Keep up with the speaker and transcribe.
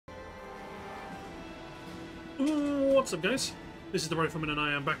What's up, guys? This is the Rifleman, and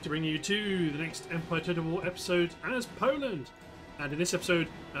I am back to bring you to the next Empire Total War episode as Poland. And in this episode,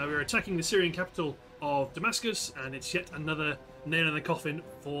 we're attacking the Syrian capital of Damascus, and it's yet another nail in the coffin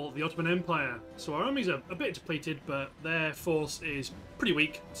for the Ottoman Empire. So our armies are a bit depleted, but their force is pretty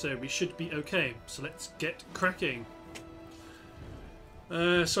weak, so we should be okay. So let's get cracking.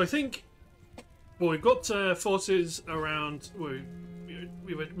 So I think, well, we've got forces around. We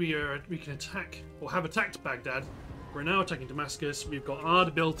can attack, or have attacked Baghdad. We're now attacking Damascus. We've got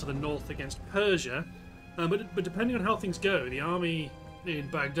Ardabil to the north against Persia. But depending on how things go, the army in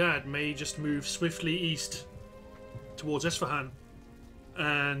Baghdad may just move swiftly east towards Isfahan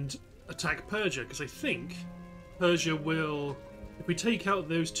and attack Persia, because I think Persia will, if we take out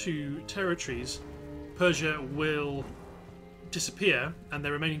those two territories, Persia will disappear and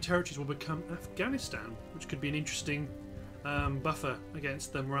their remaining territories will become Afghanistan, which could be an interesting buffer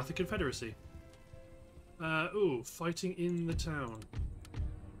against the Maratha Confederacy. Ooh, fighting in the town.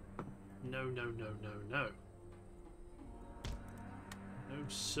 No, no, no, no, no. No,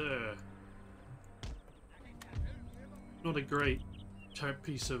 sir. Not a great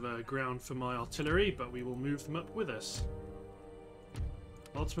piece of ground for my artillery, but we will move them up with us.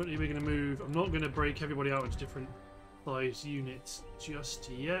 Ultimately, we're going to move. I'm not going to break everybody out into different size units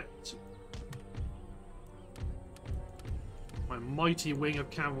just yet. My mighty wing of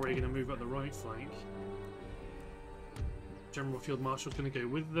cavalry are going to move up the right flank. General Field Marshal's going to go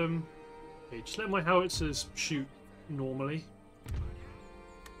with them. Okay, just let my howitzers shoot normally.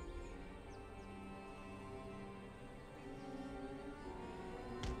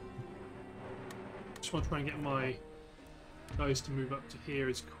 Just want to try and get my guys to move up to here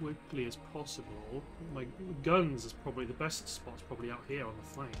as quickly as possible. My guns is probably the best spot's probably out here on the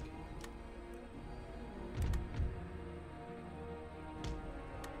flank.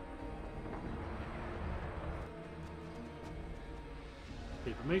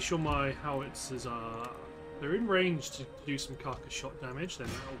 Okay, but make sure my howitzers are... they're in range to do some carcass shot damage, then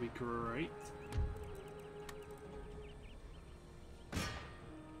that'll be great.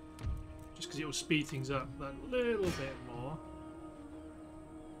 Just because it will speed things up that little bit more.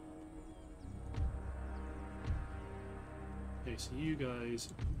 Okay, so you guys...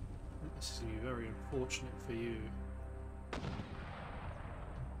 this is going to be very unfortunate for you.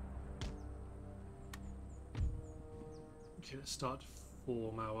 Okay, let's start to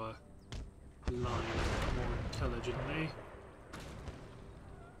form our line more intelligently.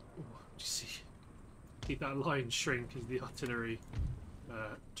 Ooh, you see, keep that line shrink as the artillery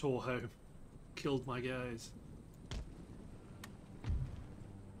tore home, killed my guys.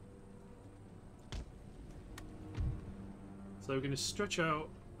 So we're going to stretch out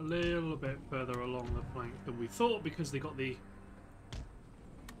a little bit further along the flank than we thought, because they got the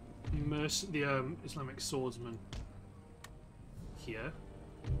Islamic swordsman here.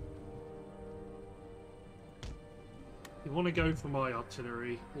 If you want to go for my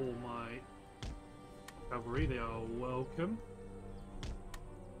artillery or my cavalry, they are welcome.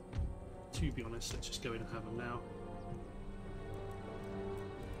 To be honest, let's just go in and have them now.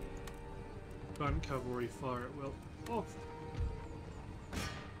 Advanced cavalry, fire at will. Off!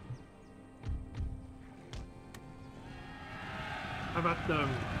 How about them?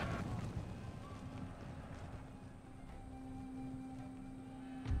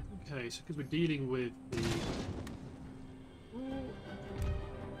 Okay, so because we're dealing with the...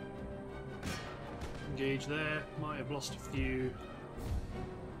 engage there, might have lost a few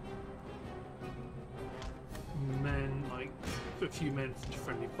men, like a few men to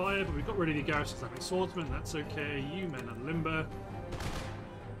friendly fire, but we got rid of the garrison Islamic swordsman, that's okay. You men unlimber.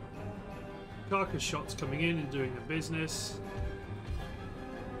 Carcass shots coming in and doing the business.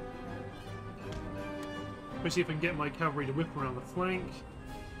 Let me see if I can get my cavalry to whip around the flank.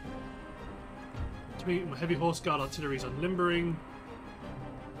 To me, my heavy horse guard artillery is unlimbering.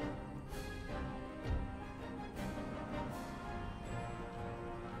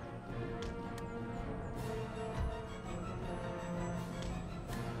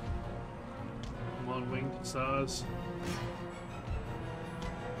 Come on, winged hussars.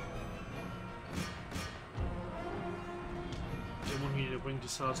 One unit of winged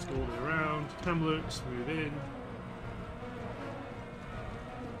hussars to go all the way around. Kamluks, move in.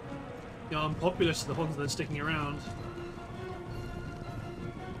 The armed populace are the ones that are sticking around.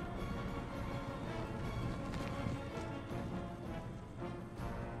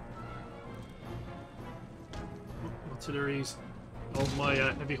 Artilleries. All my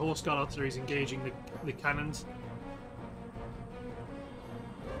heavy horse guard artillery is engaging the cannons.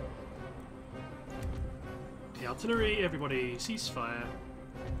 Okay, artillery, everybody cease fire.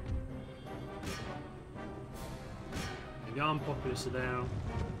 The armed populace are down.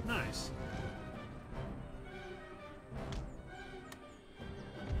 Nice.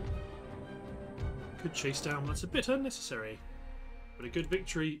 Good chase down. That's a bit unnecessary, but a good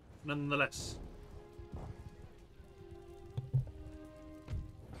victory nonetheless.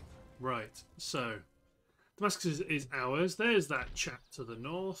 Right, so Damascus is ours. There's that chap to the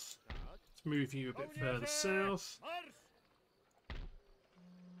north. Let's move you a bit further south.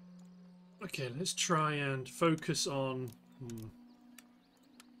 Okay, let's try and focus on...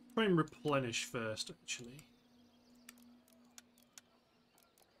 Try and replenish first, actually.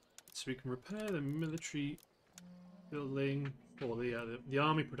 So we can repair the military building, or the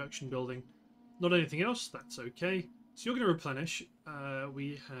army production building. Not anything else, that's okay. So you're going to replenish.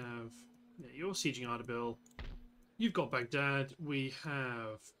 We have... Yeah, you're sieging Ardabil. You've got Baghdad. We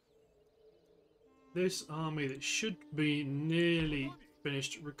have this army that should be nearly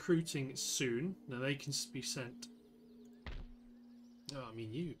finished recruiting soon. Now they can be sent... Oh, I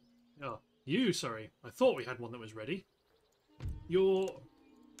mean you. Oh, you, sorry. I thought we had one that was ready. You're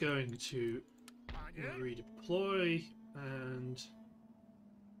going to redeploy, and...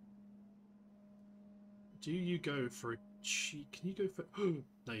 Do you go for a cheek? Can you go for...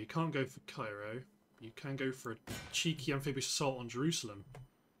 No, you can't go for Cairo. You can go for a cheeky amphibious assault on Jerusalem.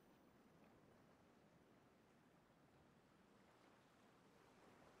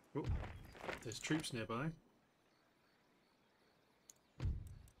 Oh, there's troops nearby.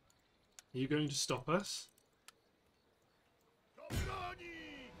 Are you going to stop us?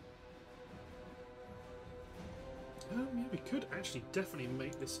 Yeah, we could actually definitely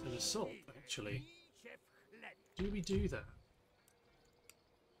make this an assault, actually. Do we do that?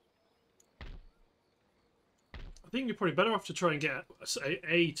 I think we're probably better off to try and get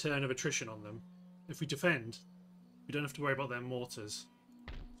a turn of attrition on them. If we defend, we don't have to worry about their mortars.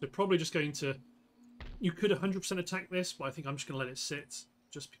 So probably just going to... You could 100% attack this, but I think I'm just going to let it sit.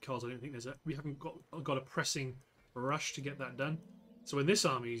 Just because I don't think we haven't got a pressing rush to get that done. So when this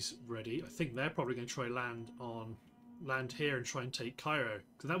army's ready, I think they're probably going to try land here and try and take Cairo.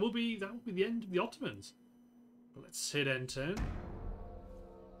 Because that will be the end of the Ottomans. But let's hit end turn.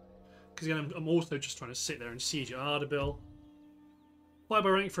 Because again, I'm also just trying to sit there and siege Ardabil. Fly by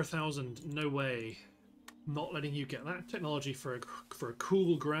rank for 1,000. No way. Not letting you get that technology for a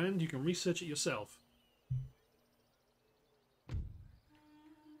cool grand. You can research it yourself.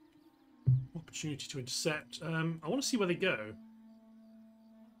 Opportunity to intercept. I want to see where they go.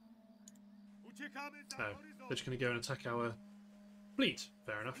 Oh, they're just going to go and attack our fleet.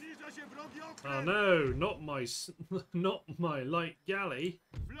 Fair enough. Oh no, not my light galley.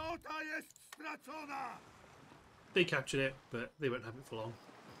 They captured it, but they won't have it for long.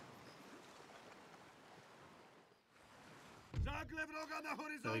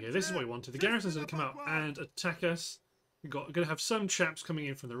 There we go. This is what we wanted. The garrison's going to come out and attack us. We're going to have some chaps coming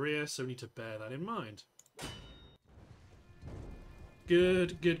in from the rear, so we need to bear that in mind.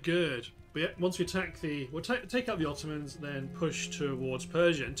 Good, good, good. But yeah, once we attack we'll take out the Ottomans, then push towards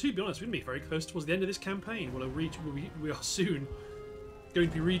Persia. And to be honest, we're going to be very close towards the end of this campaign. We are soon going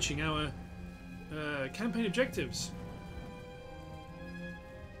to be reaching our campaign objectives.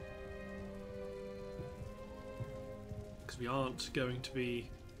 Because we aren't going to be...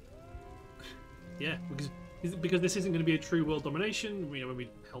 Yeah, because this isn't going to be a true world domination. You know, when we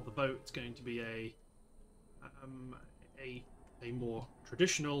held the vote, it's going to be a more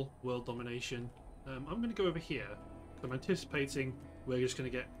traditional world domination. I'm going to go over here. I'm anticipating we're just going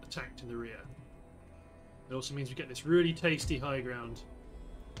to get attacked in the rear. It also means we get this really tasty high ground.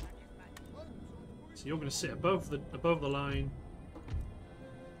 So you're going to sit above the line.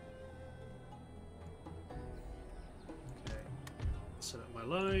 Okay, set up my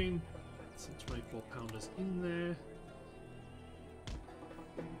line. Some 24 pounders in there.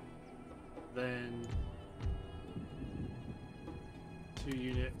 Then 2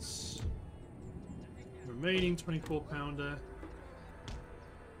 units. Remaining 24 pounder.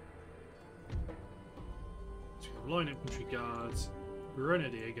 So we have line infantry guards,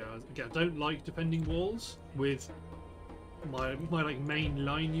 grenadier guards. Again, I don't like defending walls with my like main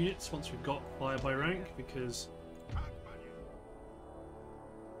line units once we've got fire by rank, because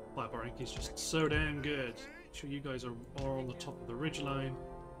fire by rank is just so damn good. Make sure you guys are on the top of the ridge line.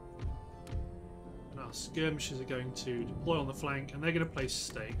 And our skirmishers are going to deploy on the flank, and they're going to place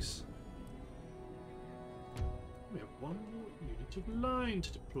stakes. We have one more unit of line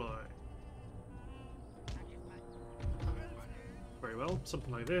to deploy. Very well,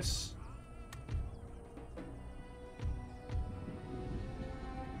 something like this.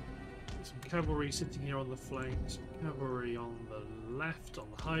 Some cavalry sitting here on the flank, some cavalry on the left, on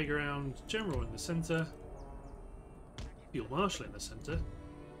the high ground, general in the centre. Field Marshal in the centre.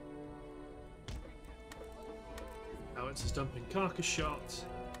 Howitzers dumping carcass shot.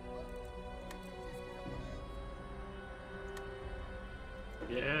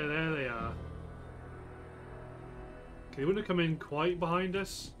 Yeah, there they are. Okay, they wouldn't have come in quite behind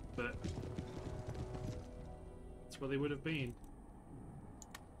us, but that's where they would have been.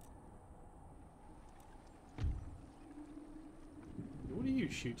 What are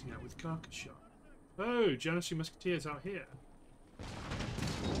you shooting at with carcass shot? Oh, Janissary Musketeers out here.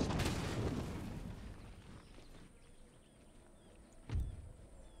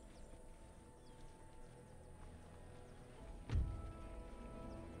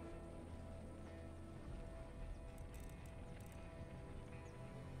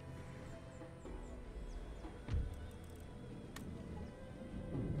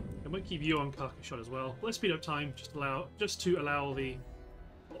 I might keep you on carcass shot as well. Let's speed up time, just to allow the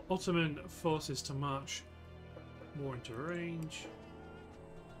Ottoman forces to march more into range.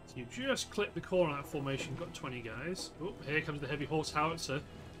 So you just clip the corner of that formation, got 20 guys. Oh, here comes the heavy horse howitzer.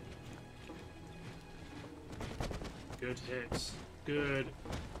 Good hits. Good.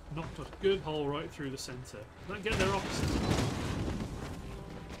 Knocked a good hole right through the centre. Does that get their officer?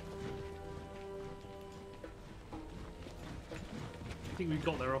 I think we've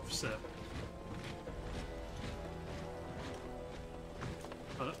got their officer.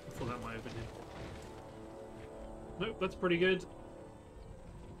 Oh, I thought that might have been him. Nope, that's pretty good.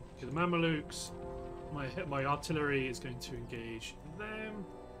 Okay, the Mamelukes. My artillery is going to engage them.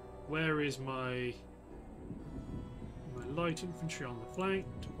 Where is my light infantry on the flank?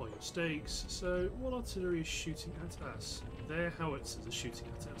 Deploy your stakes. So, what artillery is shooting at us? Their howitzers are shooting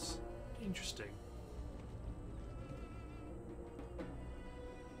at us. Interesting.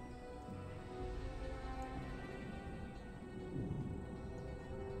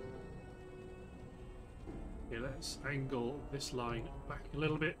 Let's angle this line back a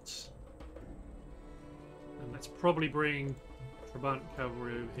little bit. And let's probably bring Trabant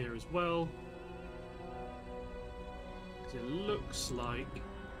cavalry over here as well. Because it looks like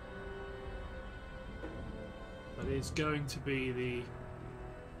that is going to be the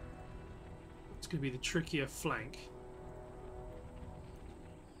trickier flank.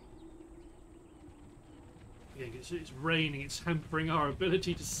 Yeah, it's raining, it's hampering our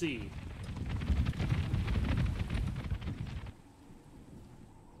ability to see.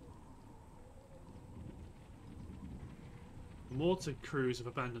 Mortar crews have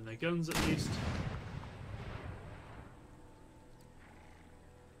abandoned their guns at least.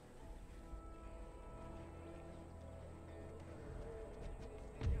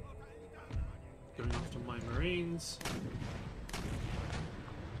 Going after my marines.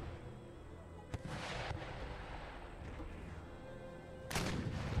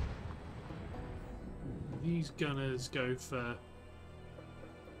 These gunners go for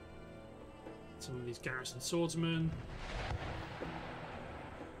some of these garrison swordsmen.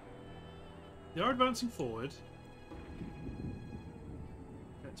 They are advancing forward.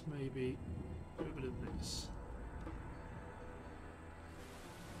 Let's maybe do a bit of this.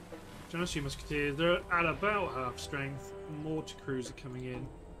 Janissary Musketeers, they're at about half strength. Mortar crews are coming in.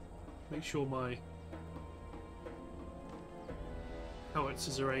 Make sure my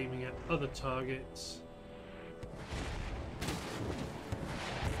howitzers are aiming at other targets.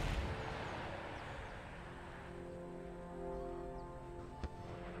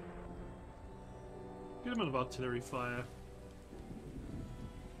 Good amount of artillery fire.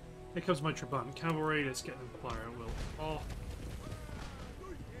 Here comes my Trabant cavalry. Let's get them fire at will off.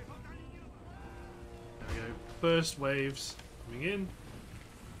 There we go. First waves coming in.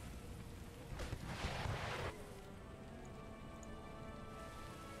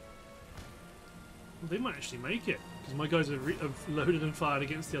 Well, they might actually make it because my guys have loaded and fired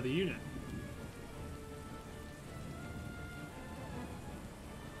against the other unit.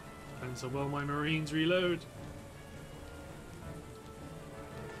 And so well my marines reload.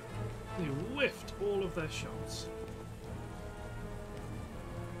 They whiffed all of their shots.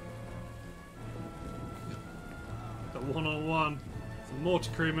 The one-on-one. A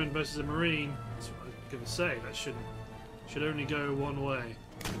mortar crewman versus a marine. That's what I was going to say. That should only go one way.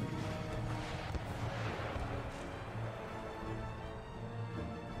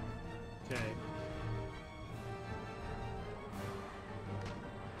 Okay.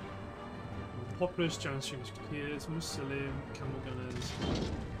 Populous, Janissary Musketeers, Muslim, Camel Gunners.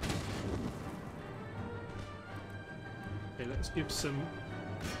 Okay, let's give some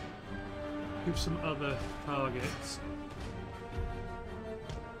other targets.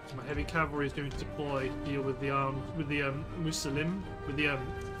 So my heavy cavalry is going to deploy to deal with the Muslim, with the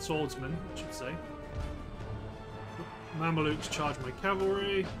swordsman, I should say. Mamelukes charge my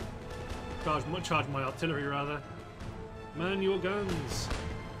cavalry. Charge my artillery, rather. Man your guns.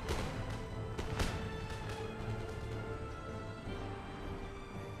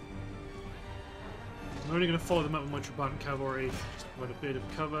 I'm only going to follow them up with my Trabant cavalry, just with a bit of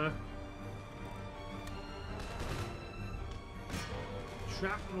cover.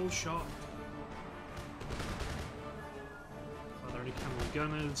 Shrapnel shot. Are there any cavalry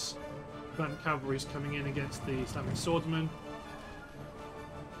gunners? Trabant cavalry's coming in against the Islamic swordsmen.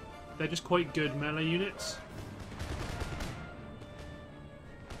 They're just quite good melee units.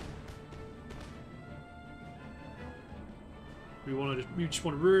 We just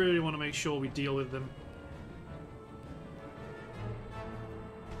really want to make sure we deal with them.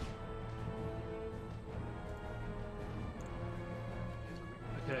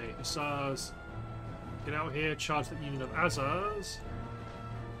 Okay, Hussars, get out here, charge that unit of Azars.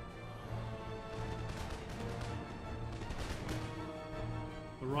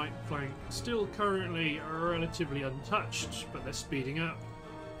 The right flank still currently relatively untouched, but they're speeding up.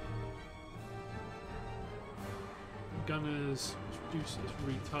 Gunners, reduce this,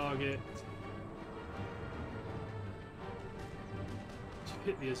 retarget.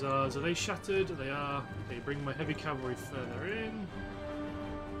 Hit the Azars. Are they shattered? They are. Okay, bring my heavy cavalry further in.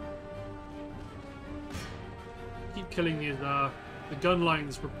 Keep killing the Azar. The gun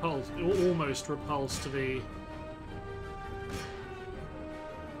line's repulsed, almost repulsed to the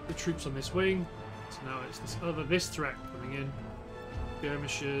troops on this wing. So now it's this threat coming in.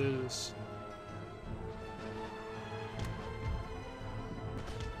 Skirmishers.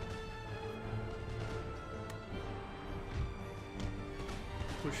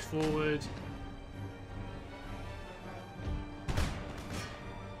 Push forward.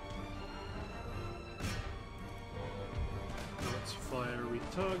 Now let's fire a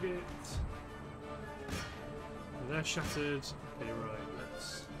retarget. They're shattered. Okay, right,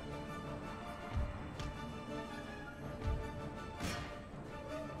 let's...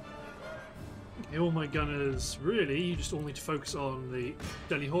 Okay, all my gunners, really, you just all need to focus on the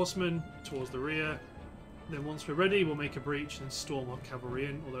Delhi horsemen towards the rear. Then once we're ready, we'll make a breach and storm our cavalry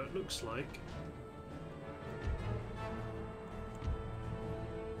in, although it looks like...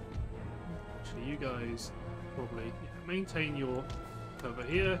 Actually, you guys probably maintain your cover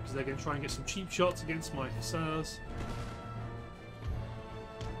here, because they're going to try and get some cheap shots against my Hussars.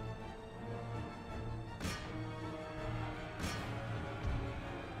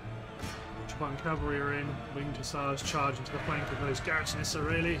 Trabant cavalry are in, winged Hussars charge into the flank of those garrisonists are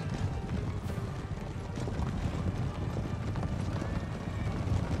really.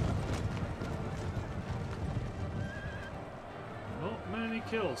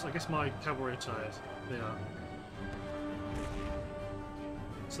 Kills. I guess my cavalry are tired. They are.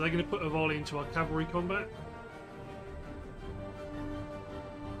 So they're going to put a volley into our cavalry combat.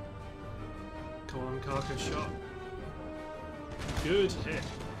 Come on, carcass shot. Good hit.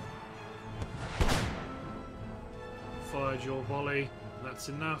 Fired your volley. That's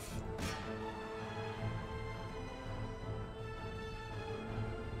enough.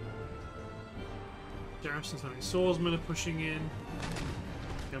 Garrison's Islamic swordsmen are pushing in.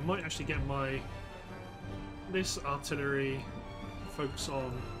 I might actually get this artillery focus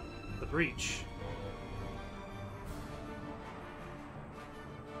on the breach.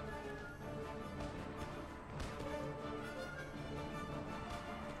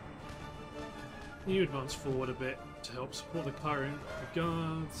 You advance forward a bit to help support the current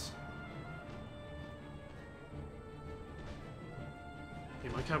guards.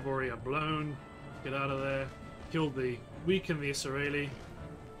 Okay, my cavalry are blown. Get out of there. Weaken the Israeli.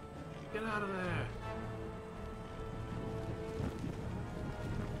 Get out of there!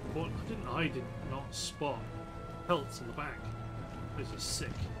 What? I did not spot pelts in the back. This is sick.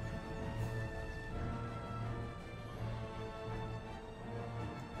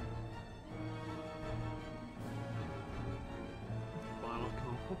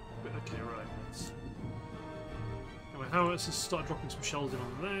 Okay, right. Anyway, let's just start dropping some shells in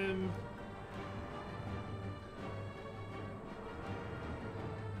on them.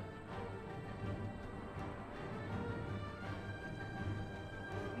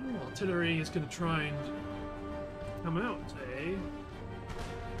 Artillery is going to try and come out, eh?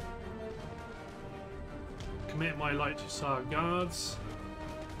 Commit my light Hussar guards.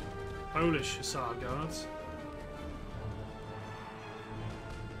 Polish Hussar guards.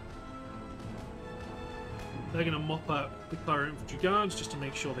 They're going to mop up the current infantry guards just to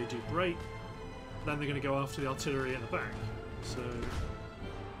make sure they do break. Then they're going to go after the artillery at the back. So...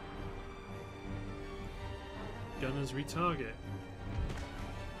 gunners retarget.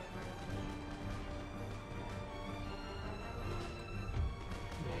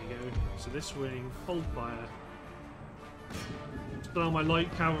 So this wing, hold fire. Start my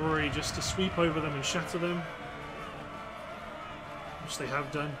light cavalry just to sweep over them and shatter them. Which they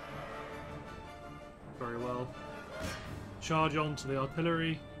have done. Very well. Charge on to the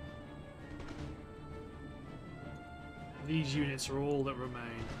artillery. These units are all that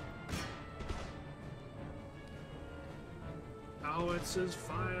remain. Howitzers,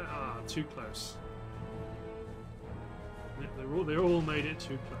 fire! Ah, too close. They all made it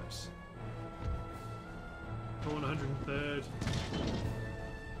too close. Go on 103rd.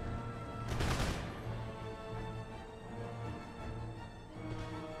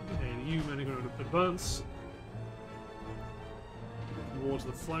 Okay, the U-men are going to advance towards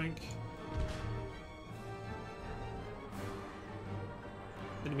the flank.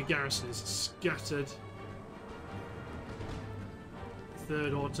 Enemy garrison is scattered.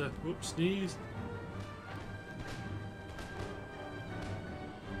 Third order. Whoops, sneeze.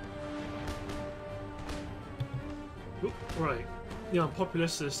 Oop, right. The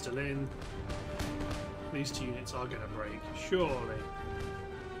unpopulists are still in. These two units are going to break, surely.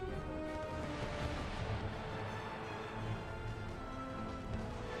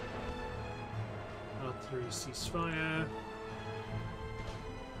 Artillery ceasefire.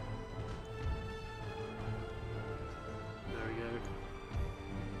 There we go.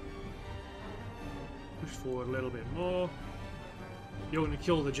 Push forward a little bit more. You're going to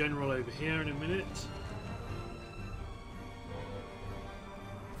kill the general over here in a minute.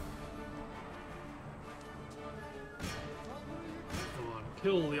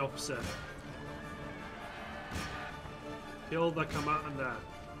 Kill the officer. Kill the commander.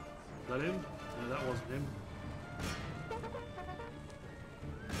 Is that him? No, that wasn't him.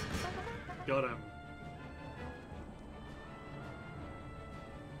 Got him.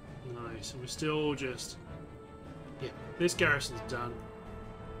 Nice. And we're still just... Yeah, this garrison's done.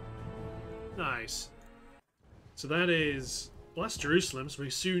 Nice. So that is... Well, that's Jerusalem, so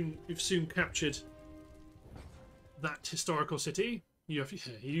we've soon captured that historical city.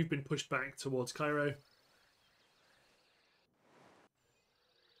 You've been pushed back towards Cairo.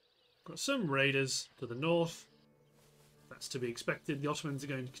 Got some raiders to the north. That's to be expected. The Ottomans are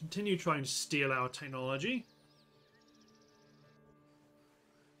going to continue trying to steal our technology.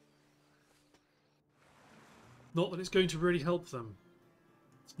 Not that it's going to really help them.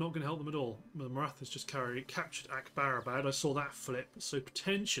 It's not going to help them at all. The Marathas just captured Akbarabad. I saw that flip. So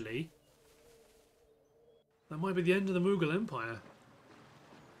potentially, that might be the end of the Mughal Empire.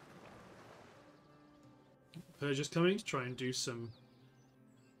 Persia's coming to try and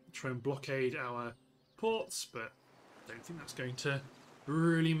blockade our ports, but I don't think that's going to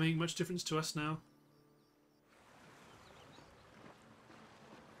really make much difference to us now.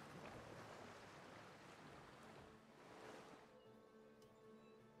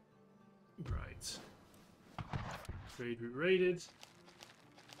 Right. Trade route raided.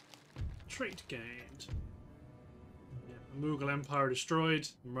 Trait gained. Yeah, the Mughal Empire destroyed.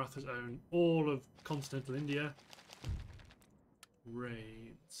 Marathas own all of continental India.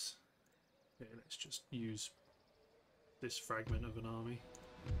 Raids. Okay, let's just use this fragment of an army.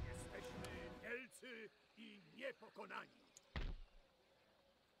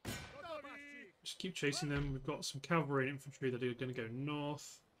 Just keep chasing them. We've got some cavalry and infantry that are going to go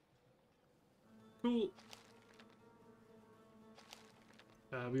north. Cool.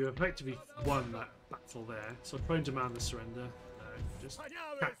 We effectively won that battle there, so I'll try and demand the surrender. Just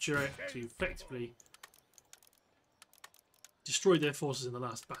capture it to effectively destroy their forces in the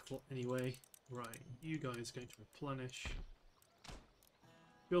last battle anyway. Right, you guys are going to replenish.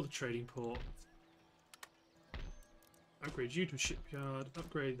 Build a trading port. Upgrade you to a shipyard.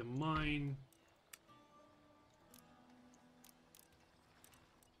 Upgrade the mine.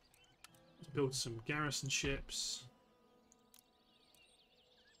 Let's build some garrison ships.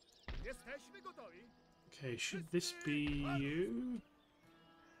 Okay, should this be you?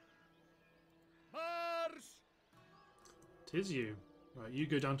 It is you. Right, you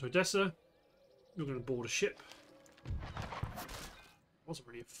go down to Odessa. You're going to board a ship. Wasn't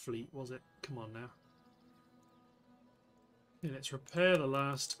really a fleet, was it? Come on now. Okay, let's repair the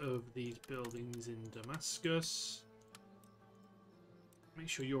last of these buildings in Damascus. Make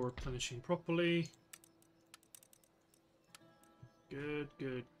sure you're replenishing properly. Good,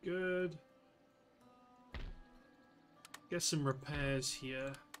 good, good. Get some repairs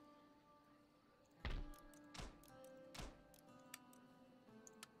here.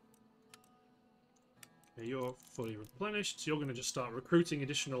 Okay, you're fully replenished, so you're going to just start recruiting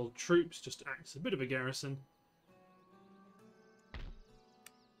additional troops just to act as a bit of a garrison.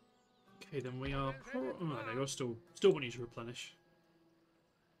 Okay, then we are... Oh, no, you're still want you to replenish.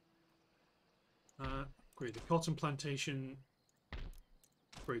 Upgrade the cotton plantation.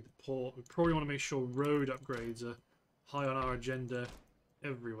 Upgrade the port. We probably want to make sure road upgrades are high on our agenda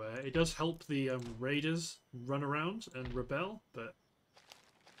everywhere. It does help the raiders run around and rebel, but...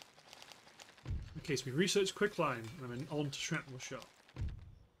 Okay, so we researched quicklime, and then on to shrapnel shop.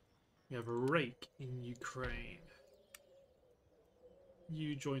 We have a rake in Ukraine.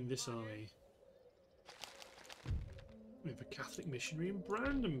 You join this army. We have a Catholic missionary in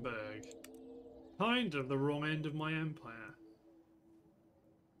Brandenburg. Kind of the wrong end of my empire.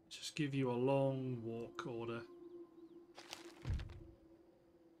 Just give you a long walk order.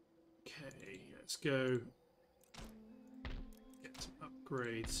 Okay, let's go get some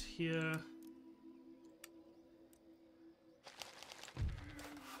upgrades here.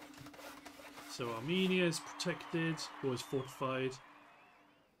 So Armenia is protected, or is fortified.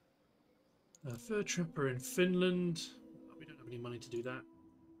 Fur trapper in Finland. Oh, we don't have any money to do that.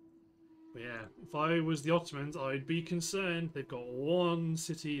 But yeah, if I was the Ottomans, I'd be concerned. They've got one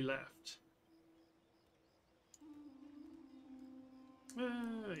city left.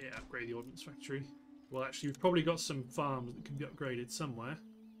 Yeah, upgrade the ordnance factory. Well, actually, we've probably got some farms that can be upgraded somewhere.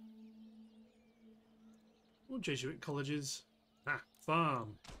 Or Jesuit colleges. Ah,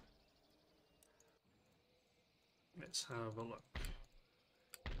 farm. Let's have a look.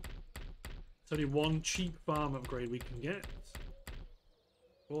 There's only one cheap farm upgrade we can get.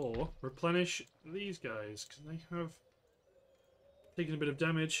 Or replenish these guys, because they have taken a bit of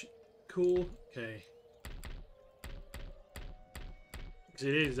damage. Cool. Okay. Because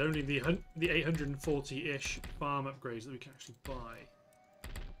it is only the 840-ish farm upgrades that we can actually buy.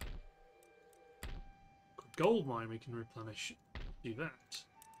 Gold mine we can replenish. Do that.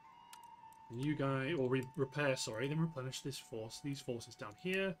 And you guys, or repair, sorry, then replenish this force. These forces down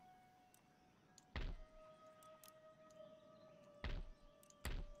here.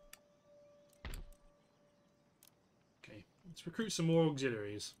 Okay, let's recruit some more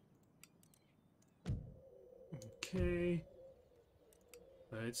auxiliaries. Okay.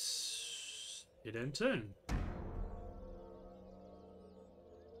 Let's hit end turn.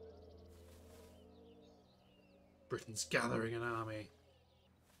 Britain's gathering an army.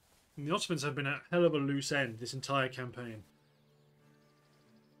 And the Ottomans have been at a hell of a loose end this entire campaign.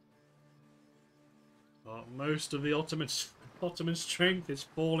 Most of the Ottoman strength is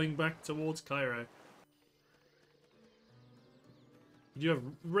falling back towards Cairo. You do have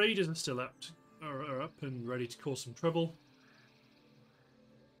raiders are still up, are up and ready to cause some trouble.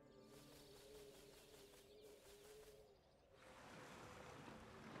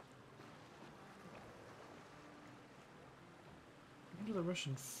 Under the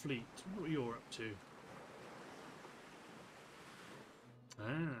Russian fleet, I wonder what you're up to.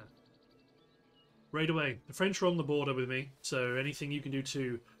 Ah. Raid away. The French are on the border with me, so anything you can do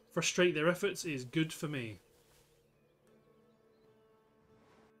to frustrate their efforts is good for me.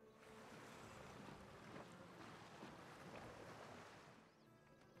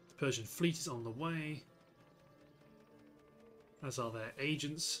 The Persian fleet is on the way, as are their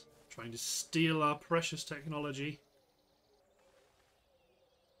agents, trying to steal our precious technology.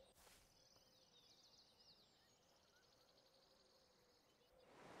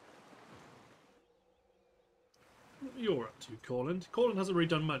 What you're up to, Courland? Courland hasn't really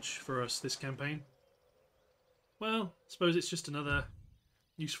done much for us this campaign. Well, I suppose it's just another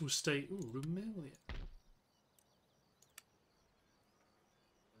useful state. Ooh, Rumelia.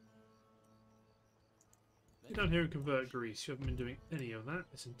 Get down here and convert Greece. You haven't been doing any of that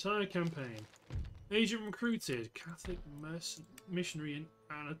this entire campaign. Agent recruited. Catholic missionary in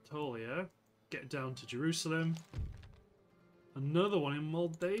Anatolia. Get down to Jerusalem. Another one in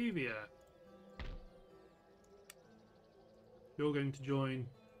Moldavia. You're going to join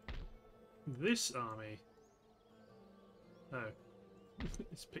this army. Oh.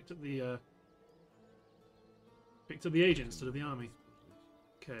 It's picked up the agent instead of the army.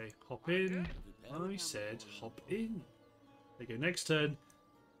 Okay, hop in. I said hop in. There you go. Next turn,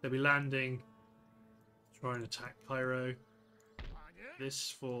 they'll be landing. Try and attack Cairo. This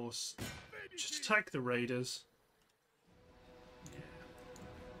force just attack the raiders. Yeah.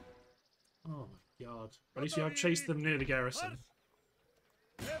 Oh my god. At least we have chased them near the garrison.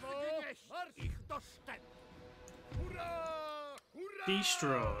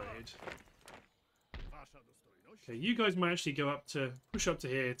 Destroyed. Okay, you guys might actually go up to push up to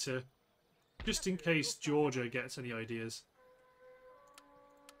here to just in case Georgia gets any ideas.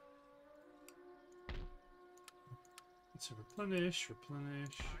 Let's replenish.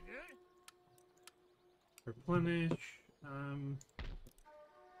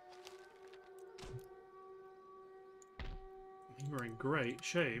 We're in great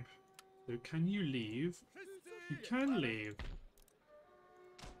shape. So can you leave? You can leave.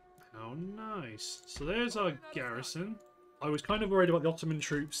 How nice. So there's our garrison. I was kind of worried about the Ottoman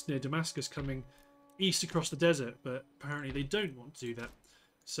troops near Damascus coming east across the desert, but apparently they don't want to do that.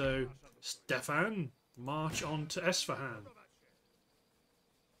 So, Stefan, march on to Esfahan.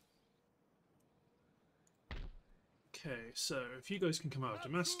 Okay, so if you guys can come out of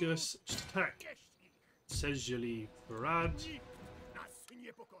Damascus, just attack Sejali Farad.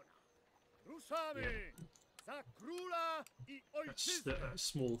 That's the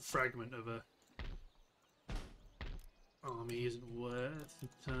small fragment of a army isn't worth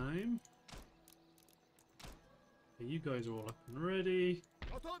the time. Okay, you guys are all up and ready.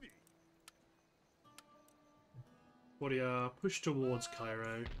 Warrior, push towards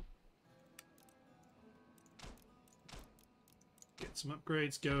Cairo. Get some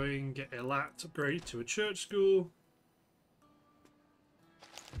upgrades going. Get Elat upgraded to a church school.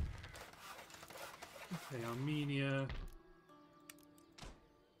 Okay, Armenia.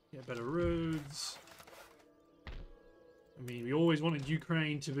 Get better roads. I mean, we always wanted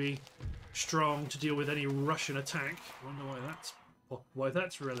Ukraine to be strong to deal with any Russian attack. I wonder why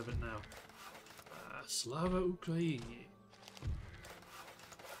that's relevant now. Slava Ukraini.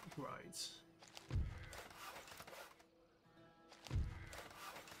 Right.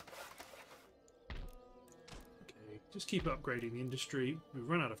 Okay, just keep upgrading the industry. We've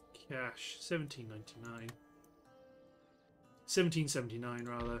run out of cash. 1799. 1779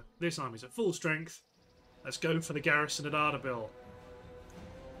 rather. This army's at full strength. Let's go for the garrison at Ardabil.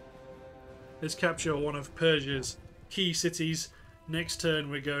 Let's capture one of Persia's key cities. Next turn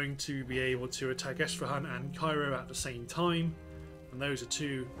we're going to be able to attack Esfahan and Cairo at the same time. And those are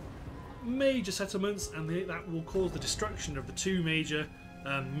two major settlements, and that will cause the destruction of the two major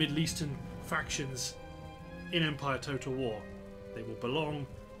Middle Eastern factions in Empire Total War. They will belong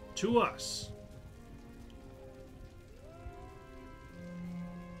to us.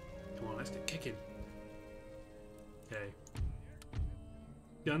 Come on, let's get kicking. Okay.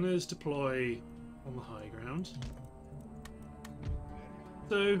 Gunners deploy on the high ground.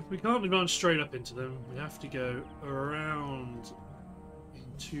 So we can't advance straight up into them. We have to go around in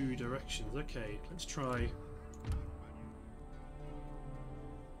two directions. Okay, let's try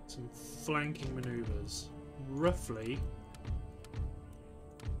some flanking maneuvers. Roughly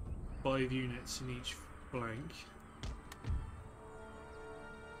 5 units in each flank.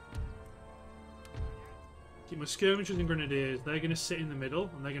 Keep my skirmishers and grenadiers. They're going to sit in the middle,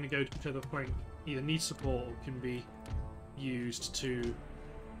 and they're going to go to whichever flank either needs support or can be used to.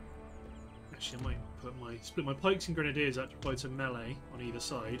 Actually, I might split my pikes and grenadiers out to provide some melee on either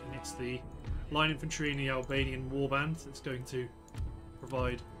side, and it's the line infantry and the Albanian warband that's going to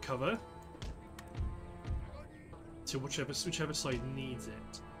provide cover to whichever side needs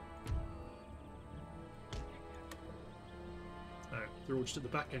it. Oh, they're all just at the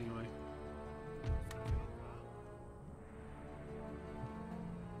back anyway.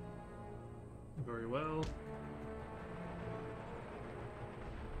 Very well.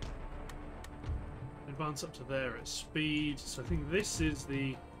 Advance up to there at speed. So I think this is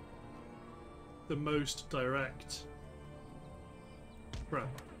the most direct. Right.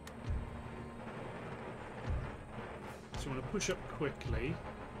 So I want to push up quickly.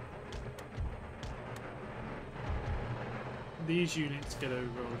 These units get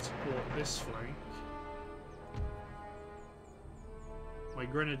over and support this flank. My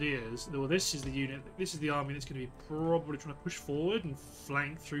grenadiers. Well, this is the unit. This is the army that's going to be probably trying to push forward and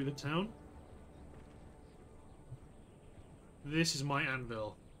flank through the town. This is my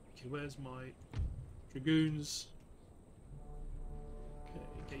anvil. Okay, where's my dragoons? Okay,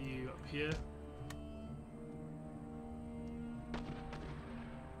 get you up here.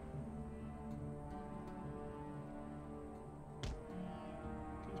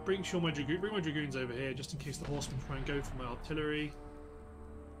 Okay, bring my dragoons over here, just in case the horsemen try and go for my artillery.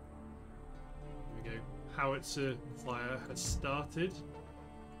 There we go. Howitzer fire has started.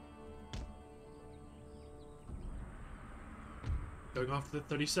 Going after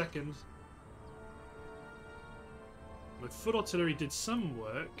the 32nd. My foot artillery did some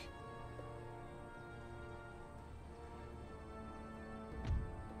work.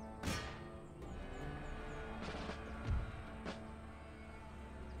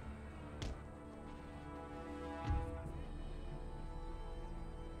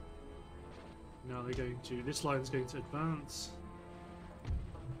 Now they're going to... This line's going to advance.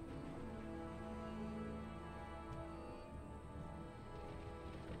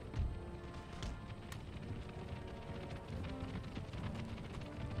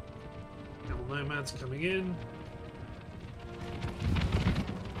 Nomads coming in.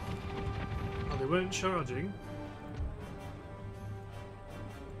 weren't charging.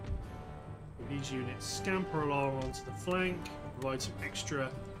 These units scamper along onto the flank, provide some extra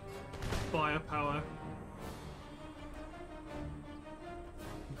firepower.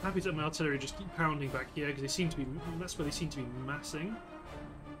 I'm happy that my artillery just keep pounding back here because they seem to be. That's where they seem to be massing.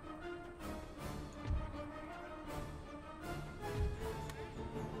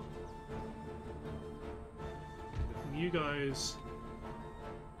 You guys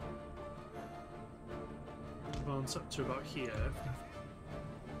advance up to about here.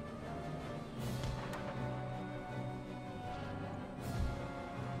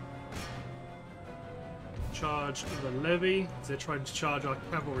 Charge the levy, because they're trying to charge our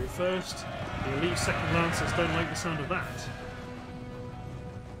cavalry first. The elite second lancers don't like the sound of that.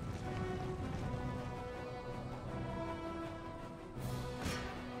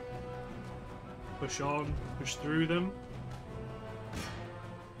 Push on, push through them.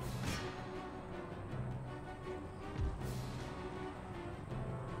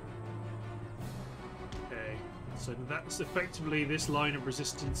 Okay, so that's effectively this line of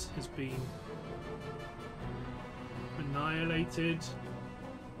resistance has been annihilated.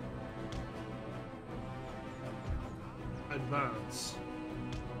 Advance.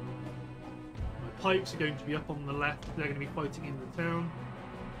 My pipes are going to be up on the left, they're going to be fighting in the town.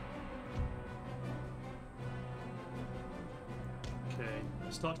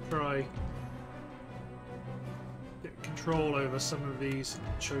 Start to try get control over some of these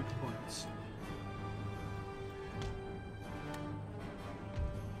choke points.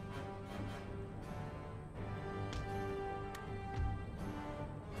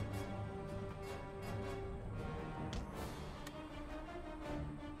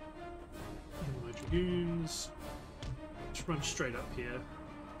 And my dragoons just run straight up here.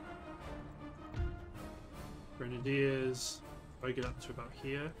 Grenadiers. I get up to about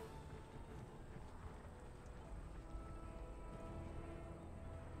here.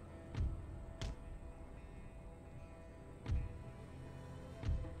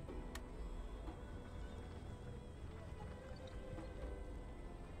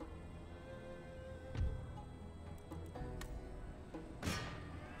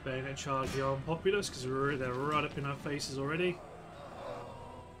 Bayonet charge the armed populace because they're right up in our faces already.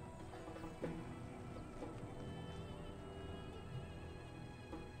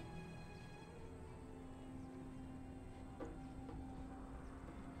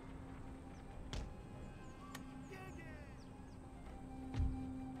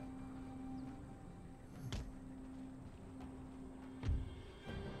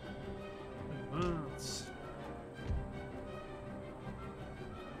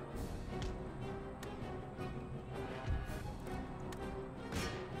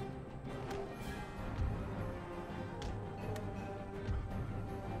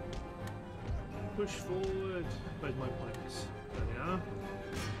 Push forward. Where's my planks? There they are.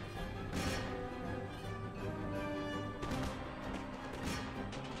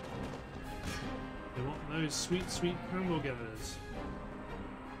 They want those sweet, sweet hamburgers.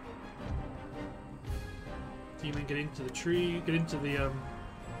 Teammen get into the tree, get into the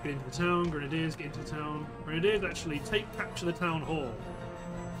town. Grenadiers get into the town. Grenadiers actually capture the town hall.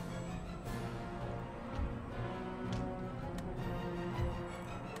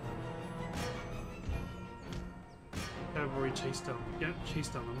 Cavalry chase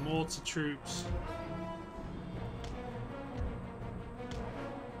down the mortar troops.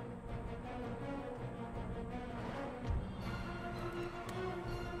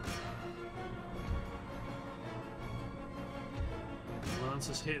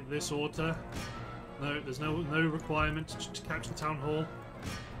 Lancers hit this order. No, there's no requirement to capture the town hall.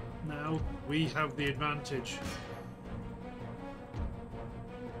 Now we have the advantage.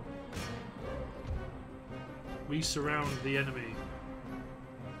 We surround the enemy.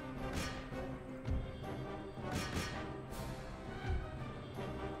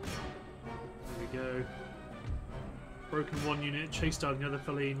 There we go. Broken one unit, chased down the other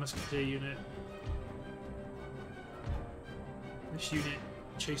Feline musketeer unit. This unit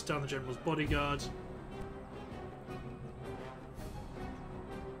chased down the general's bodyguard.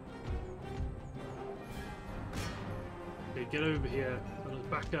 Okay, get over here.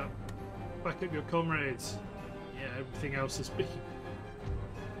 Back up. Back up your comrades. Yeah, everything else is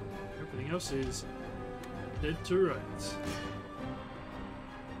dead to rights.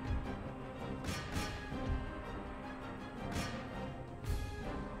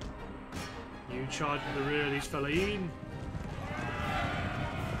 You charge in the rear of these Feline.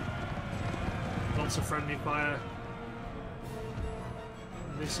 Lots of friendly fire.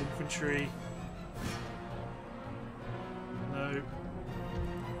 And this infantry. No.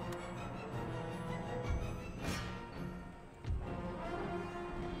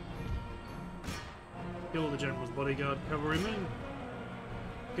 Kill the general's bodyguard cavalryman.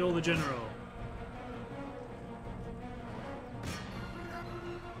 Kill the general.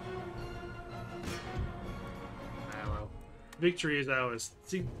 Ah well. Victory is ours.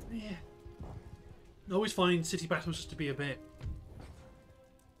 See, yeah. I always find city battles just to be a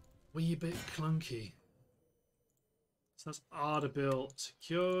wee bit clunky. So that's Ardabil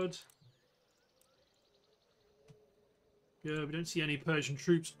secured. Good, we don't see any Persian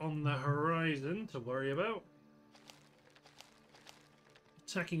troops on the horizon to worry about.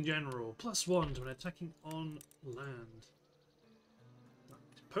 Attacking general, +1 to when attacking on land.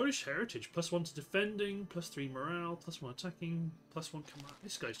 Polish heritage, +1 to defending, +3 morale, +1 attacking, +1 command.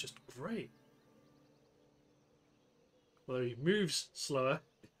 This guy's just great. Although he moves slower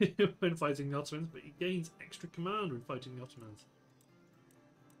when fighting the Ottomans, but he gains extra command when fighting the Ottomans.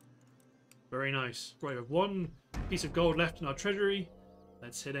 Very nice. Right, we have 1 piece of gold left in our treasury.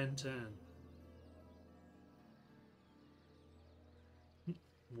 Let's hit end turn.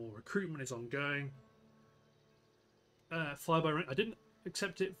 More recruitment is ongoing. Flyby rank. I didn't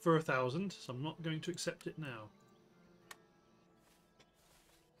accept it for 1,000, so I'm not going to accept it now.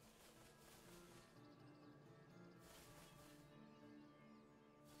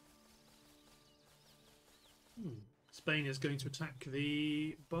 Spain is going to attack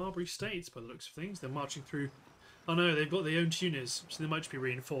the Barbary States by the looks of things. They're marching through. Oh no, they've got their own Tunis, so they might just be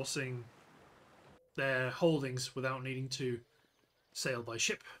reinforcing their holdings without needing to sail by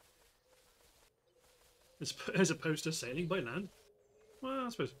ship. As opposed to sailing by land. Well, I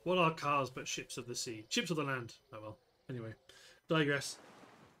suppose. What are cars but ships of the sea? Ships of the land. Oh well. Anyway, digress.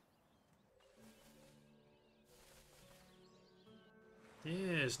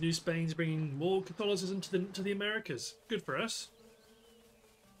 Yes, New Spain's bringing more Catholicism to the Americas. Good for us.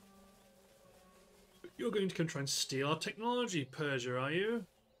 But you're going to come try and steal our technology, Persia, are you?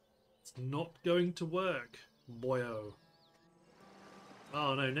 It's not going to work, boyo.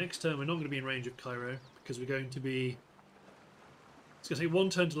 Oh no, next turn we're not going to be in range of Cairo, because we're going to be... It's going to take 1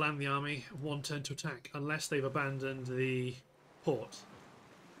 turn to land the army, 1 turn to attack, unless they've abandoned the port.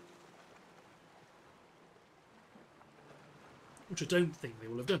 Which I don't think they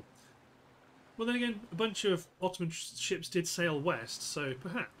will have done. Well then again, a bunch of Ottoman ships did sail west, so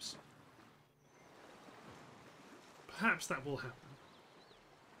perhaps that will happen.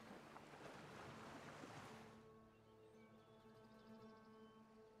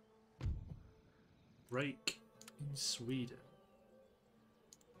 Break in Sweden.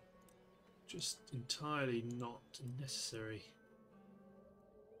 Just entirely not necessary.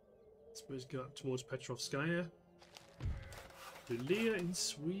 I suppose go up towards Petrovskaya. Luleå in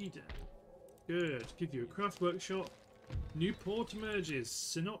Sweden. Good. Give you a craft workshop. New port emerges.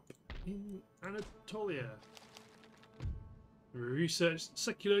 Sinop in Anatolia. Research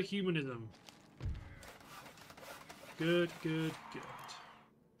secular humanism. Good, good, good.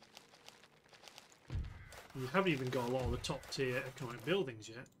 We haven't even got a lot of the top tier economic buildings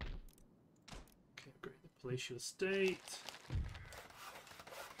yet. Okay, upgrade the palatial estate.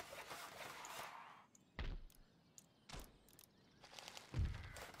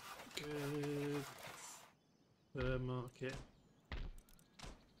 Good. Fur market.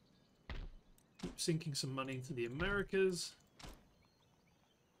 Keep sinking some money into the Americas.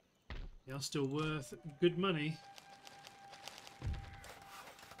 They are still worth good money.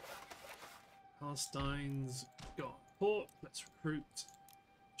 Palestine's got a port. Let's recruit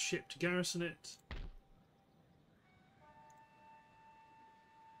ship to garrison it.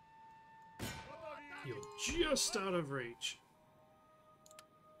 You're just out of reach.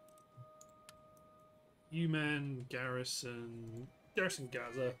 You men, garrison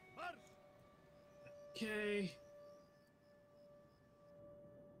Gaza. Okay.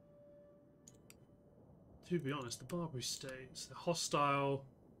 To be honest, the Barbary states, they're hostile.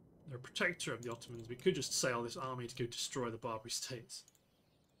 They're a protector of the Ottomans. We could just sail this army to go destroy the Barbary states.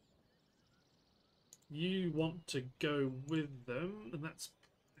 You want to go with them, and that's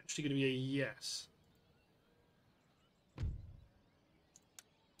actually going to be a yes.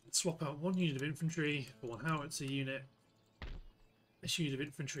 Swap out 1 unit of infantry for 1 howitzer unit. This unit of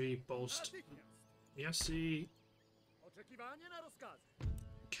infantry bolster. Yes, see.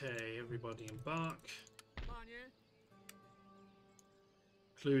 Okay, everybody embark.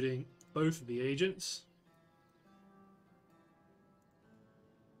 Including both of the agents.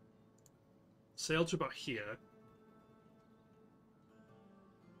 Sail to about here.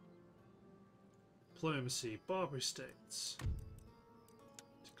 Diplomacy, Barbary states.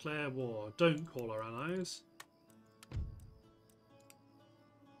 Declare war. Don't call our allies.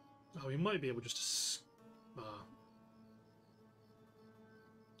 Oh, we might be able just to...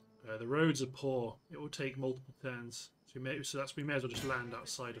 The roads are poor. It will take multiple turns. So we may as well just land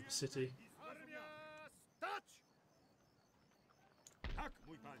outside of the city. Tak,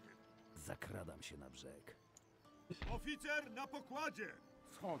 mój panie. Zakradam się na brzeg. Oficer na pokładzie.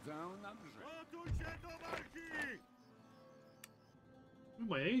 Wchodzę na brzeg. Gotuj się do walki. Oh,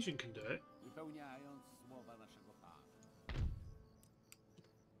 my agent can do it. Wypełniając słowa naszego pana.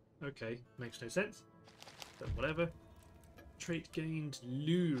 Okay, makes no sense. But whatever. Trait gained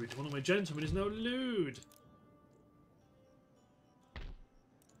lewd. One of my gentlemen is now lewd.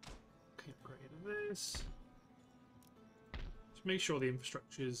 Okay, upgrade this. Just make sure the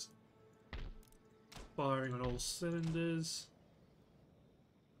infrastructure's firing on all cylinders.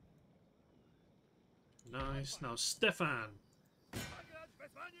 Nice. Now Stefan.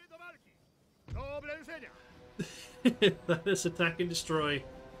 Let us attack and destroy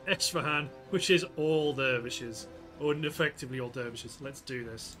Esfahan, which is all dervishes. Or effectively all dervishes. Let's do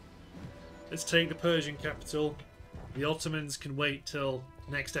this. Let's take the Persian capital. The Ottomans can wait till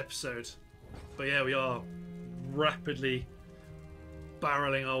next episode. But yeah, we are rapidly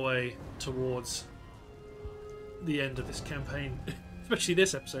barreling our way towards the end of this campaign. Especially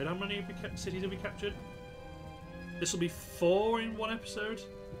this episode. How many cities have we captured? This will be 4 in one episode.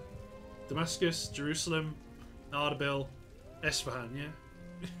 Damascus, Jerusalem, Ardabil, Esfahan, yeah?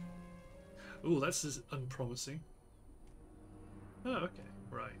 Ooh, that's unpromising. Oh, okay,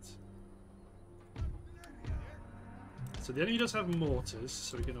 right. So the enemy does have mortars,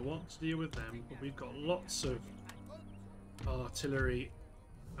 so we're going to want to deal with them, but we've got lots of artillery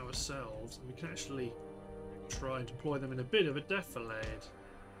ourselves, and we can actually try and deploy them in a bit of a defilade.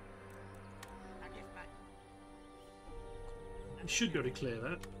 We should be able to clear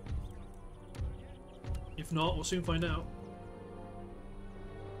that. If not, we'll soon find out.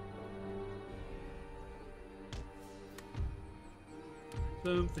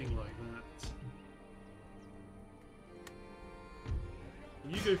 Something like that.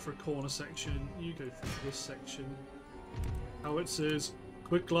 You go for a corner section, you go for this section. Howitzers,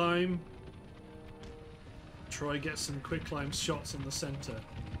 quick climb. Try get some quick climb shots on the centre.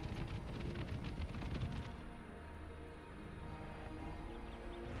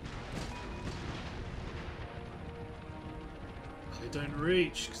 They don't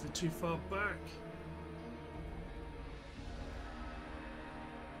reach because they're too far back.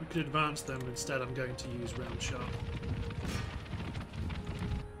 We could advance them, instead I'm going to use round shot.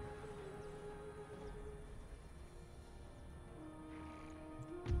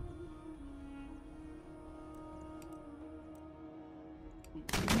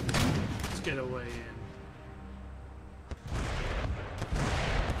 Let's get away in.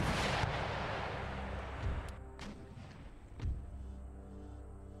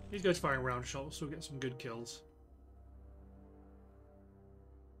 These guys firing round shots, so we'll get some good kills.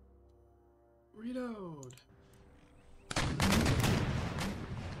 Reload.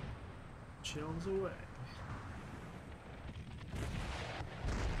 Chills away.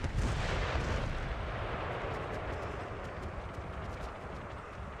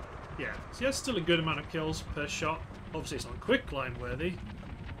 Yeah, so that's still a good amount of kills per shot. Obviously it's not quick climb worthy.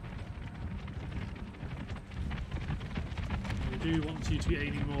 We do want you to be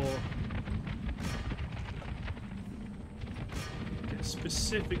aiming more.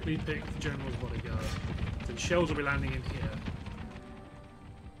 Specifically pick the General's Bodyguard. So the shells will be landing in here.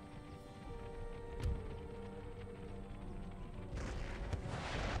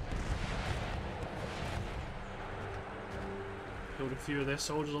 Killed a few of their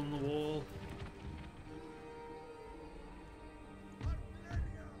soldiers on the wall.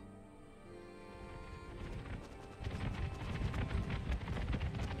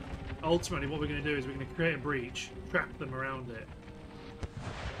 Ultimately what we're going to do is we're going to create a breach, trap them around it.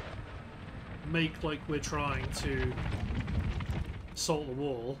 Make like we're trying to assault the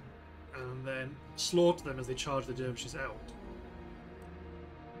wall, and then slaughter them as they charge the dervishes out.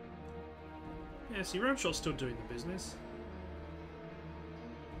 Yeah, see, Roundshot's still doing the business.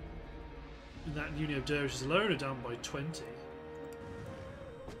 And that unit of dervishes alone are down by 20.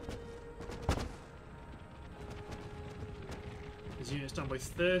 There's units down by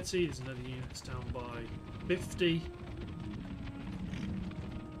 30, there's another unit that's down by 50.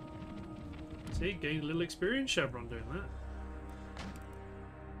 See, gained a little experience chevron doing that.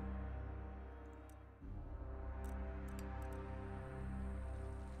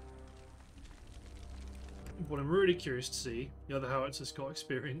 What I'm really curious to see, the other howitzers got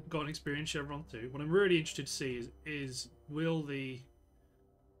an experience chevron too. What I'm really interested to see is will the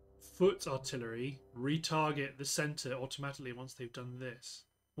foot artillery retarget the centre automatically once they've done this?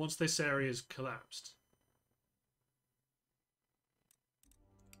 Once this area is collapsed.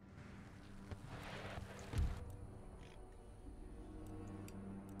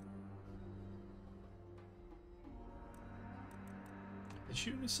 They're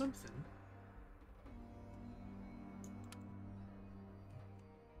shooting at something.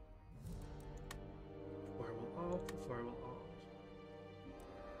 Firewall off, firewall on.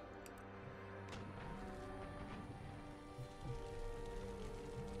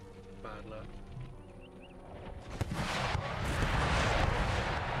 Bad luck.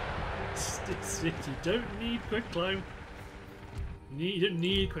 You don't need quick climb. You don't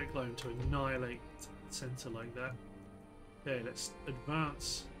need quick climb to annihilate the center like that. Okay, let's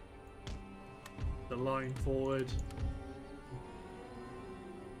advance the line forward.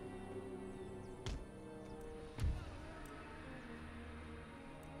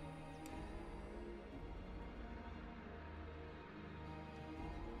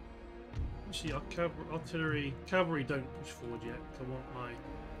 Actually, our cavalry don't push forward yet.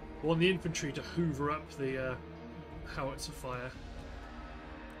 I want the infantry to hoover up the howitzer fire.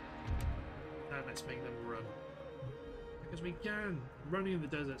 And let's make them run. Because we can. Running in the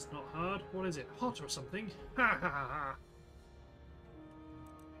desert's not hard. What is it? Hot or something? Ha ha ha ha!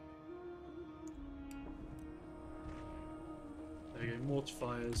 There we go. Mortar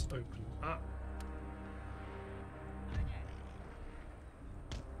fires open up.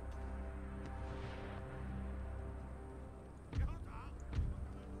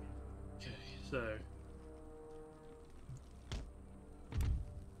 Okay, so.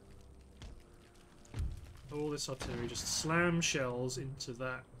 All this artillery just slam shells into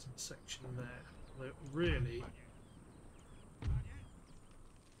that section there. Although really...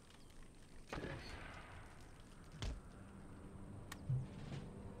 Okay.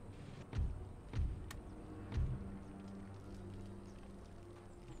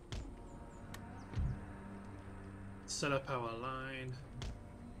 Set up our line.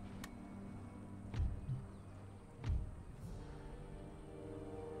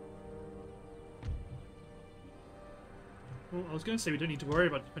 Well, I was going to say we don't need to worry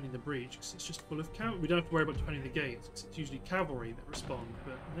about defending the breach because it's just full of cavalry. We don't have to worry about defending the gates because it's usually cavalry that respond.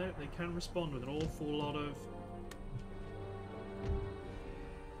 But no, they can respond with an awful lot of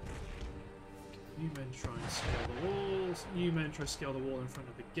new men try and scale the walls. New men try to scale the wall in front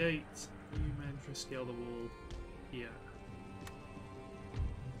of the gate. New men try to scale the wall here.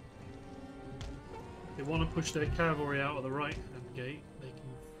 If they want to push their cavalry out of the right-hand gate, they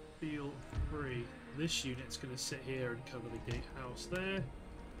can feel free. This unit's going to sit here and cover the gatehouse there.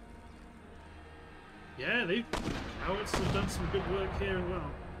 Yeah, howitzers have done some good work here as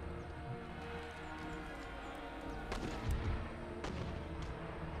well.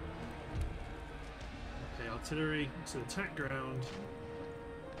 Okay, artillery to the attack ground.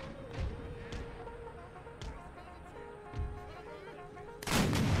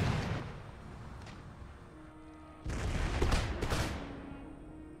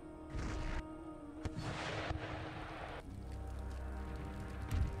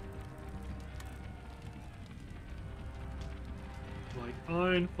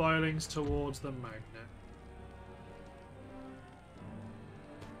 Iron filings towards the magnet.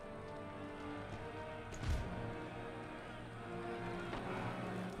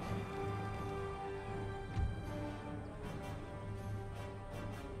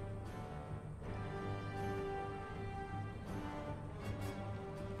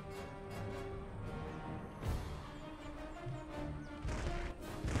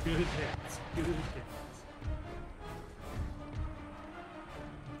 Good hits, good hits.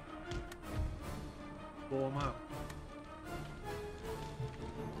 Form up.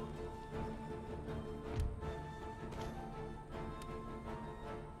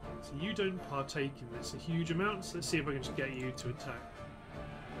 So you don't partake in this a huge amount, so let's see if I can just get you to attack.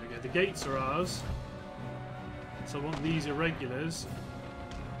 There we go, the gates are ours. So I want these irregulars.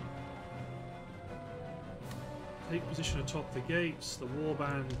 Take position atop the gates, the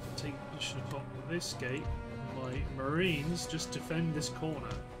warband take position atop of this gate. My marines just defend this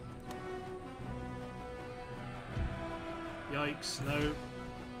corner. Yikes, no.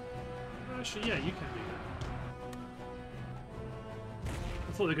 Actually, yeah, you can do that.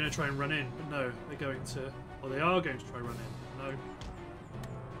 I thought they were going to try and run in, but no, they're going to... Well, they are going to try and run in. No.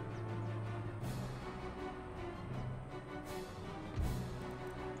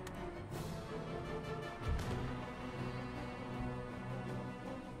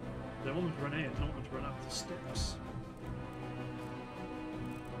 I don't want them to run in, I don't want them to run up the steps.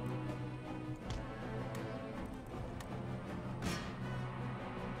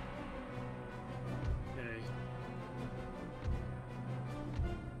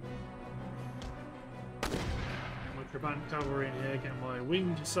 Brabant cavalry in here, get my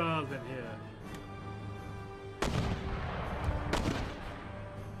winged hussars in here.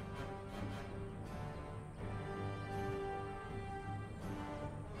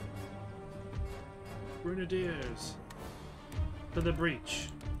 Grenadiers. To the breach.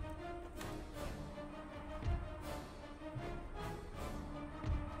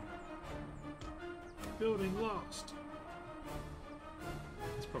 Building lost.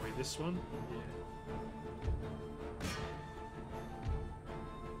 It's probably this one.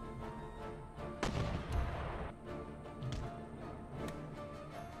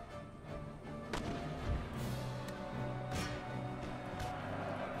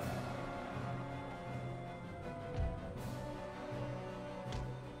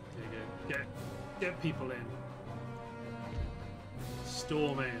 Yeah. Get people in.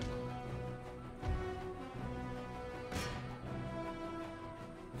 Storm in.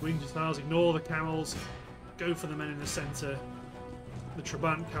 Winged Thals, ignore the camels. Go for the men in the centre. The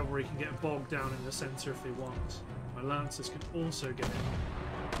Trabant cavalry can get bogged down in the centre if they want. My lancers can also get in.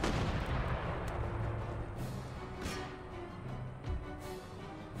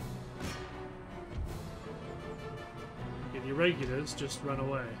 Okay, the irregulars just run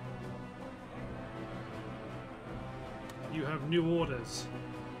away. You have new orders.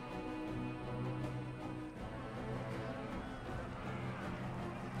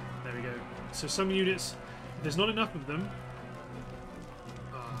 There we go. So some units, there's not enough of them.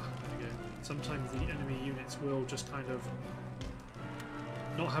 There we go. Sometimes the enemy units will just kind of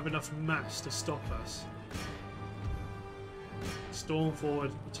not have enough mass to stop us. Storm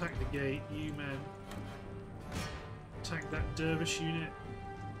forward, attack the gate, you men. Attack that dervish unit.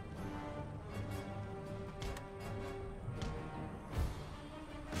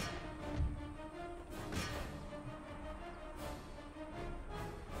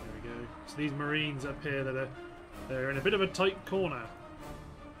 So these Marines up here they're in a bit of a tight corner.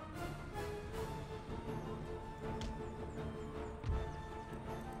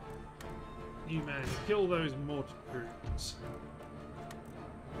 You men, kill those mortar crews.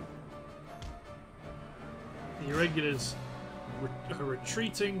 The irregulars are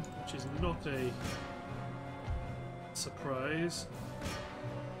retreating, which is not a surprise.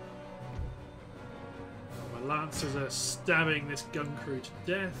 My lancers are stabbing this gun crew to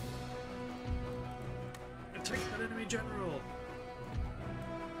death. Attack that enemy general!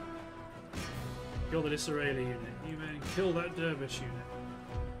 Kill the Disraeli unit. You men, kill that dervish unit.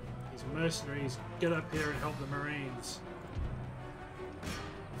 These mercenaries, get up here and help the Marines.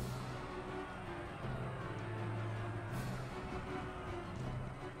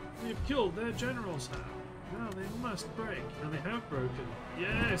 You've killed their generals now. Now they must break. And they have broken.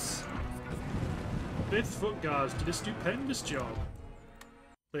 Yes! 5th Foot Guards did a stupendous job.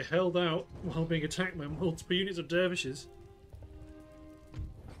 They held out while being attacked by multiple units of dervishes.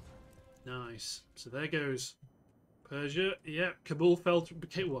 Nice. So there goes Persia. Yep, Kabul fell to...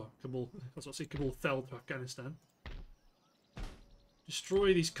 Well, Kabul. I was about to say Kabul fell to Afghanistan.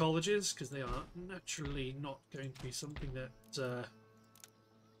 Destroy these colleges, because they are naturally not going to be something that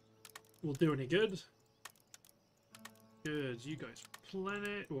will do any good. Good. You guys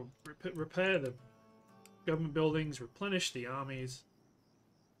repair the government buildings, replenish the armies.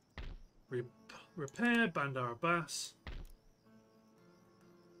 Repair Bandar Abbas.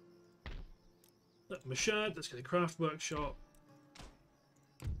 Mashhad, let's get a craft workshop.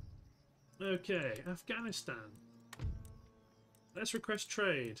 Okay, Afghanistan. Let's request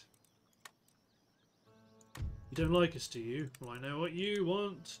trade. You don't like us, do you? Well, I know what you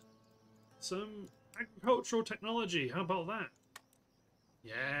want. Some agricultural technology. How about that?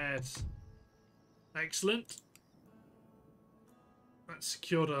 Yes. Excellent. That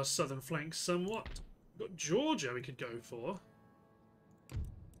secured our southern flank somewhat. We've got Georgia we could go for.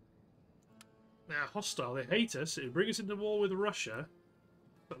 They're hostile. They hate us. It would bring us into war with Russia.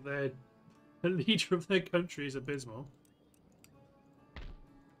 But the leader of their country is abysmal.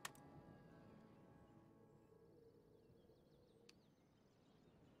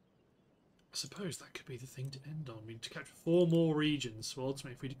 I suppose that could be the thing to end on. We need to capture 4 more regions. So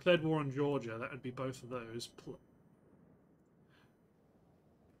ultimately, if we declared war on Georgia, that would be both of those.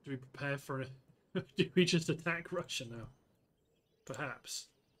 Do we prepare for it? Do we just attack Russia now? Perhaps.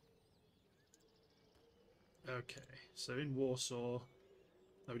 Okay, so in Warsaw...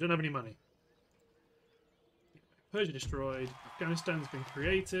 No, we don't have any money. Persia destroyed. Afghanistan's been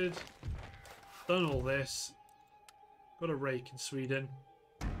created. Done all this. Got a rake in Sweden.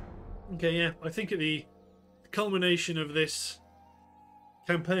 Okay, yeah, I think at the culmination of this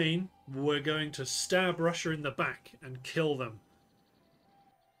campaign, we're going to stab Russia in the back and kill them.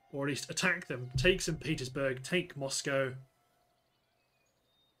 Or at least attack them. Take St. Petersburg. Take Moscow.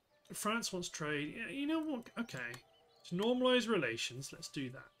 France wants trade. Yeah, you know what? Okay. To normalise relations, let's do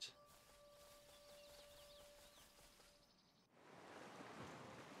that.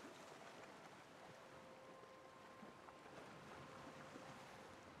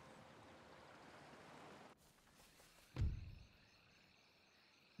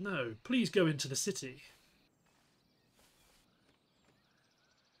 No, please go into the city.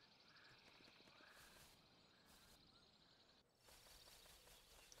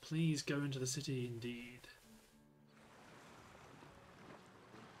 Please go into the city indeed.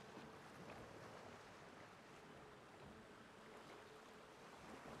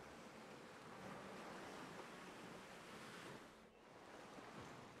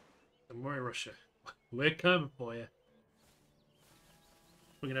 Don't worry, Russia. We're coming for you.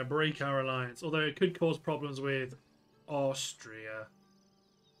 We're going to break our alliance, although it could cause problems with Austria.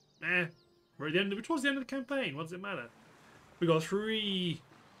 We're at the end. Towards the end of the campaign. What does it matter? We've got 4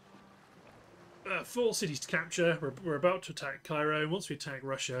 cities to capture. We're about to attack Cairo. Once we attack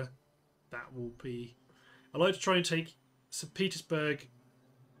Russia, that will be... I'd like to try and take St. Petersburg.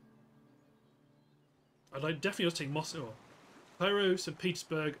 I'd like definitely to take Moscow. Cairo, St.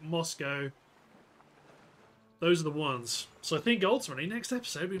 Petersburg, Moscow. Those are the ones. So I think ultimately next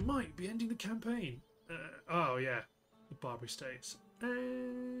episode we might be ending the campaign. Oh yeah, the Barbary States.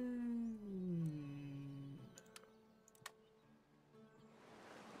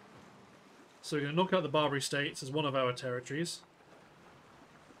 So we're going to knock out the Barbary States as one of our territories.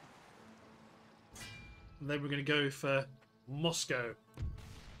 And then we're going to go for Moscow.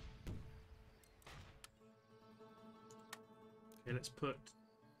 Okay, let's put...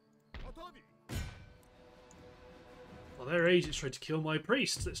 Well, their agents tried to kill my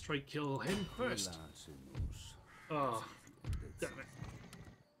priest. Let's try to kill him first. Oh, damn it.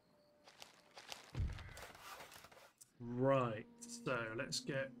 Right, so let's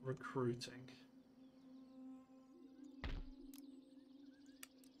get recruiting.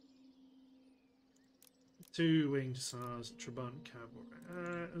 Two winged hussars, Trabant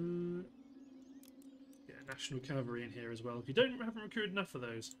cavalry. Get a national cavalry in here as well. If you haven't recruited enough of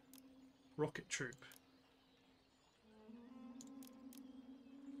those, rocket troop.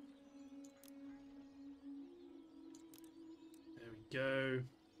 There we go.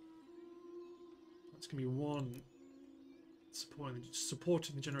 That's gonna be one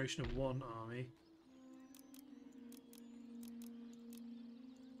supporting the generation of one army.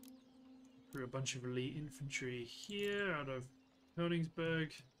 Through a bunch of elite infantry here out of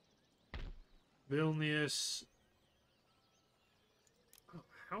Königsberg, Vilnius. Oh,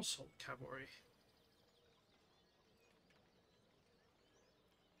 household cavalry.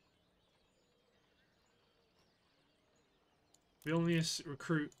 Vilnius,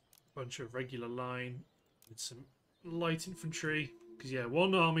 recruit a bunch of regular line with some light infantry. Because yeah,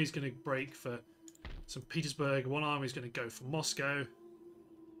 one army is going to break for St. Petersburg, one army is going to go for Moscow.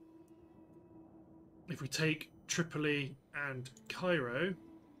 If we take Tripoli and Cairo,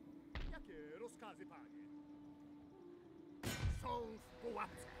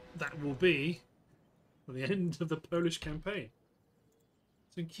 that will be the end of the Polish campaign.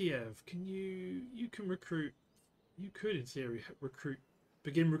 So in Kiev, you can recruit, you could in theory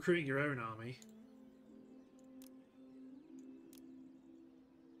begin recruiting your own army.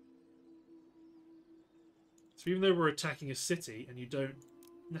 So even though we're attacking a city and you don't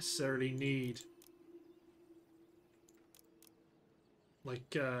necessarily need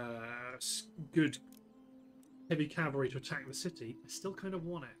like good heavy cavalry to attack the city, I still kind of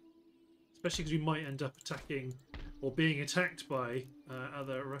want it. Especially because we might end up attacking or being attacked by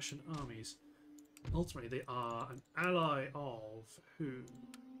other Russian armies. Ultimately, they are an ally of who?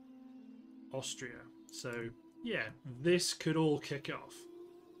 Austria. So, yeah, this could all kick off.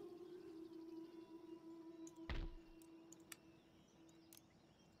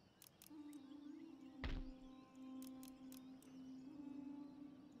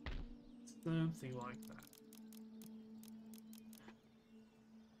 Something like that.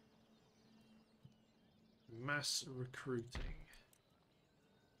 Mass recruiting.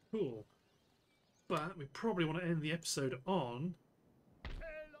 Cool. But we probably want to end the episode on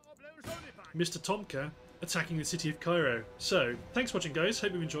Mr. Tomka attacking the city of Cairo. So, thanks for watching, guys.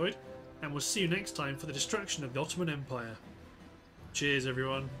 Hope you've enjoyed. And we'll see you next time for the destruction of the Ottoman Empire. Cheers,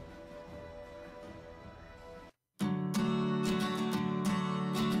 everyone.